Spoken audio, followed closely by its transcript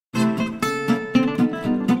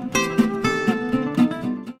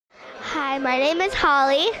my name is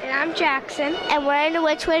Holly. And I'm Jackson. And we're in the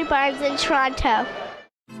Witchwood Barns in Toronto.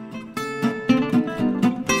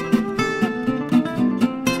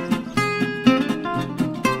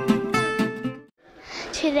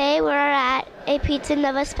 Today we're at a Pizza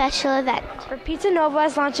Nova special event. Where Pizza Nova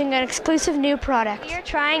is launching an exclusive new product. We are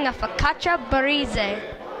trying a Focaccia Barese.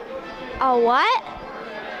 A what?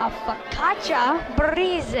 A Focaccia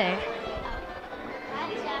Barese.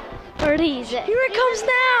 Barese. Here it comes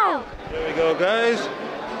now! Here we go, guys.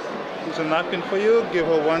 Here's a napkin for you. Give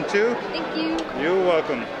her 1, 2. Thank you. You're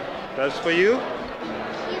welcome. That's for you.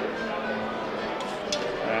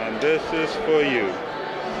 And this is for you.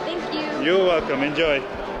 Thank you. You're welcome. Enjoy. Can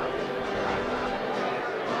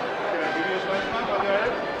I give you a slice now while you're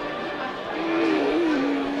at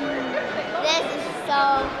This is so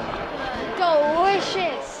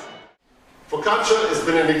delicious. Focaccia has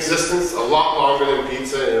been in existence a lot longer than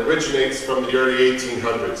pizza and it originates from the early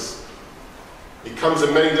 1800s. It comes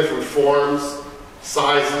in many different forms,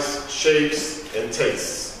 sizes, shapes, and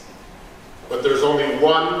tastes. But there's only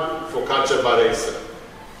one Focaccia Barese.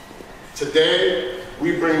 Today,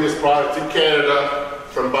 we bring this product to Canada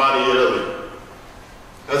from Bari, Italy.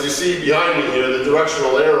 As you see behind me here, the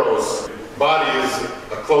directional arrows, Bari is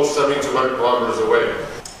a close 7,200 kilometers away.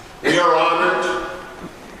 We are honored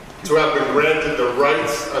to have been granted the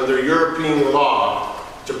rights under European law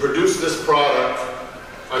to produce this product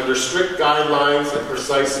under strict guidelines and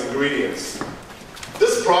precise ingredients.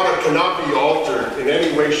 This product cannot be altered in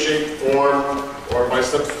any way, shape, form, or by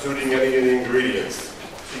substituting any of the ingredients,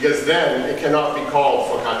 because then it cannot be called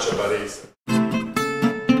Focaccia Barese.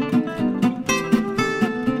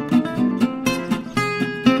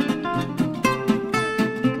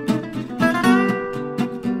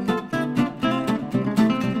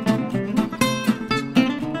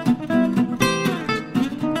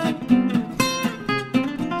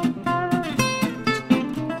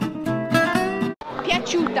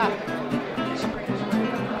 Piaciuta.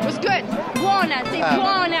 It was good. Buona, sei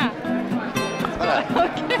buona.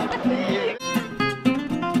 Okay.